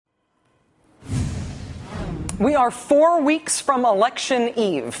We are 4 weeks from election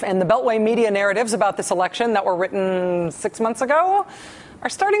eve, and the Beltway media narratives about this election that were written 6 months ago are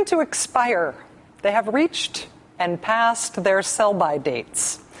starting to expire. They have reached and passed their sell-by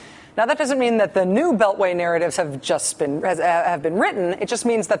dates. Now, that doesn't mean that the new Beltway narratives have been written. It just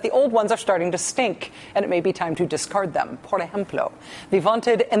means that the old ones are starting to stink, and it may be time to discard them. Por ejemplo, the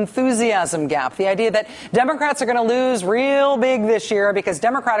vaunted enthusiasm gap, the idea that Democrats are going to lose real big this year because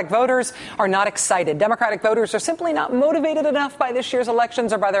Democratic voters are not excited. Democratic voters are simply not motivated enough by this year's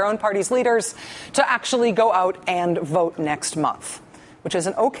elections or by their own party's leaders to actually go out and vote next month, which is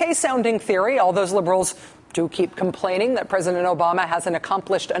an okay-sounding theory. All those liberals do keep complaining that President Obama hasn't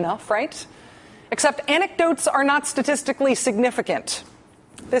accomplished enough, right? Except anecdotes are not statistically significant.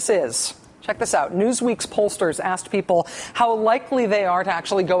 Check this out. Newsweek's pollsters asked people how likely they are to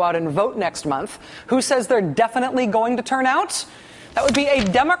actually go out and vote next month. Who says they're definitely going to turn out? That would be a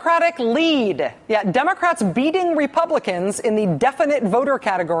Democratic lead. Yeah, Democrats beating Republicans in the definite voter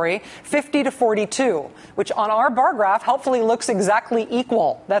category, 50-42, which on our bar graph helpfully looks exactly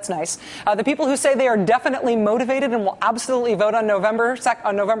equal. That's nice. The people who say they are definitely motivated and will absolutely vote on November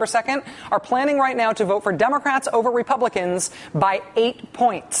 2nd are planning right now to vote for Democrats over Republicans by 8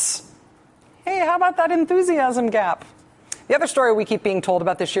 points. Hey, how about that enthusiasm gap? The other story we keep being told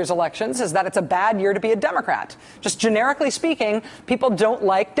about this year's elections is that it's a bad year to be a Democrat. Just generically speaking, people don't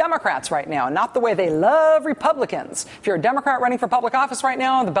like Democrats right now, not the way they love Republicans. If you're a Democrat running for public office right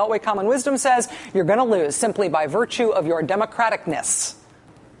now, the Beltway Common Wisdom says you're going to lose simply by virtue of your Democraticness.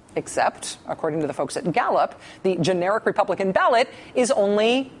 Except, according to the folks at Gallup, the generic Republican ballot is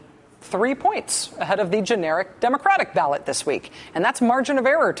only 3 points ahead of the generic Democratic ballot this week. And that's margin of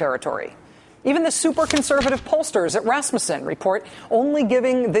error territory. Even the super conservative pollsters at Rasmussen report only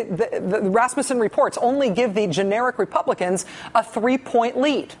giving the Rasmussen reports only give the generic Republicans a 3-point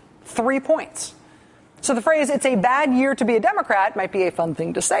lead. 3 points. So the phrase, it's a bad year to be a Democrat, might be a fun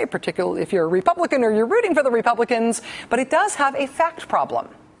thing to say, particularly if you're a Republican or you're rooting for the Republicans, but it does have a fact problem.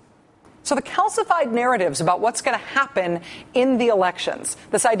 So the calcified narratives about what's going to happen in the elections,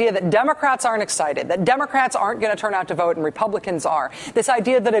 this idea that Democrats aren't excited, that Democrats aren't going to turn out to vote and Republicans are, this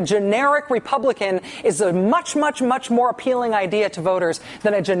idea that a generic Republican is a much, much, much more appealing idea to voters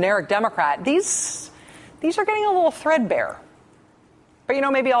than a generic Democrat, these are getting a little threadbare. But,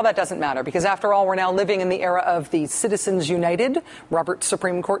 maybe all that doesn't matter because, after all, we're now living in the era of the Citizens United Roberts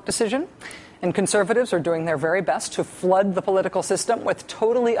Supreme Court decision. And conservatives are doing their very best to flood the political system with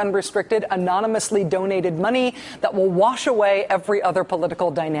totally unrestricted, anonymously donated money that will wash away every other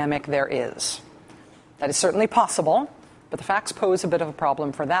political dynamic there is. That is certainly possible, but the facts pose a bit of a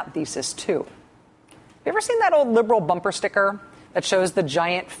problem for that thesis, too. Have you ever seen that old liberal bumper sticker that shows the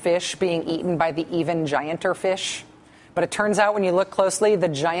giant fish being eaten by the even gianter fish? But it turns out when you look closely, the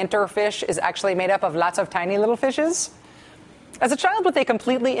gianter fish is actually made up of lots of tiny little fishes. As a child with a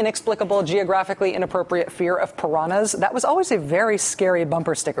completely inexplicable, geographically inappropriate fear of piranhas, that was always a very scary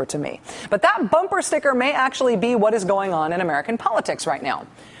bumper sticker to me. But that bumper sticker may actually be what is going on in American politics right now.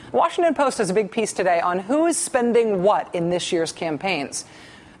 The Washington Post has a big piece today on who is spending what in this year's campaigns.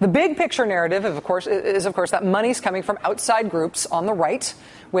 The big picture narrative, of course, that money's coming from outside groups on the right,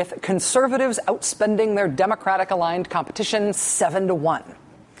 with conservatives outspending their Democratic-aligned competition 7-1.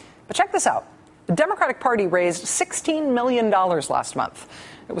 But check this out. The Democratic Party raised $16 million last month.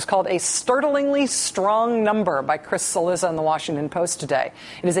 It was called a startlingly strong number by Chris Cillizza in the Washington Post today.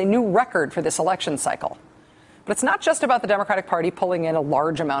 It is a new record for this election cycle. But it's not just about the Democratic Party pulling in a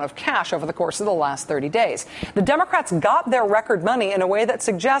large amount of cash over the course of the last 30 days. The Democrats got their record money in a way that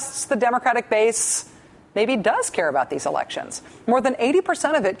suggests the Democratic base maybe does care about these elections. More than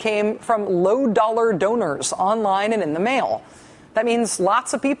 80% of it came from low-dollar donors online and in the mail. That means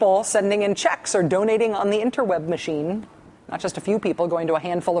lots of people sending in checks or donating on the interweb machine, not just a few people going to a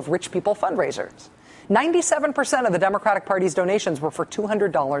handful of rich people fundraisers. 97% of the Democratic Party's donations were for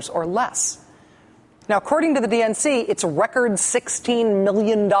 $200 or less. Now, according to the DNC, its record $16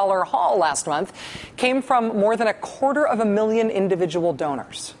 million haul last month came from more than 250,000 individual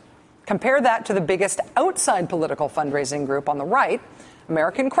donors. Compare that to the biggest outside political fundraising group on the right,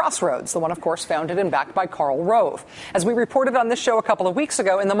 American Crossroads, the one, of course, founded and backed by Karl Rove. As we reported on this show a couple of weeks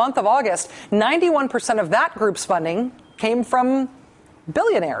ago, in the month of August, 91% of that group's funding came from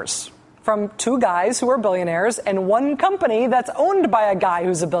billionaires, from two guys who are billionaires and one company that's owned by a guy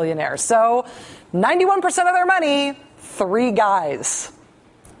who's a billionaire. So 91% of their money, three guys.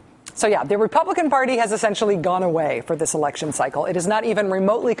 So, yeah, the Republican Party has essentially gone away for this election cycle. It is not even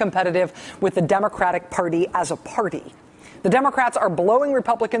remotely competitive with the Democratic Party as a party. The Democrats are blowing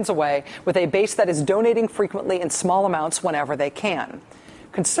Republicans away with a base that is donating frequently in small amounts whenever they can.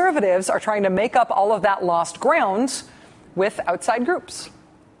 Conservatives are trying to make up all of that lost ground with outside groups,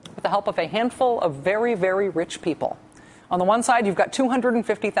 with the help of a handful of very, very rich people. On the one side, you've got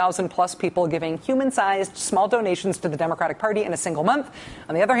 250,000 plus people giving human-sized small donations to the Democratic Party in a single month.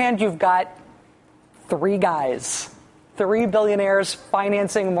 On the other hand, you've got three guys, three billionaires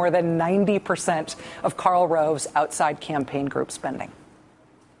financing more than 90% of Karl Rove's outside campaign group spending.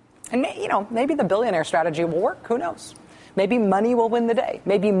 And, maybe the billionaire strategy will work. Who knows? Maybe money will win the day.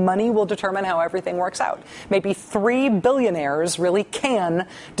 Maybe money will determine how everything works out. Maybe three billionaires really can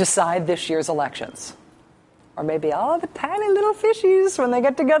decide this year's elections. Or maybe all the tiny little fishies, when they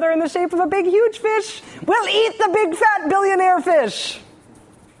get together in the shape of a big, huge fish, will eat the big, fat billionaire fish.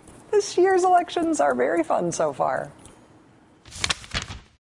 This year's elections are very fun so far.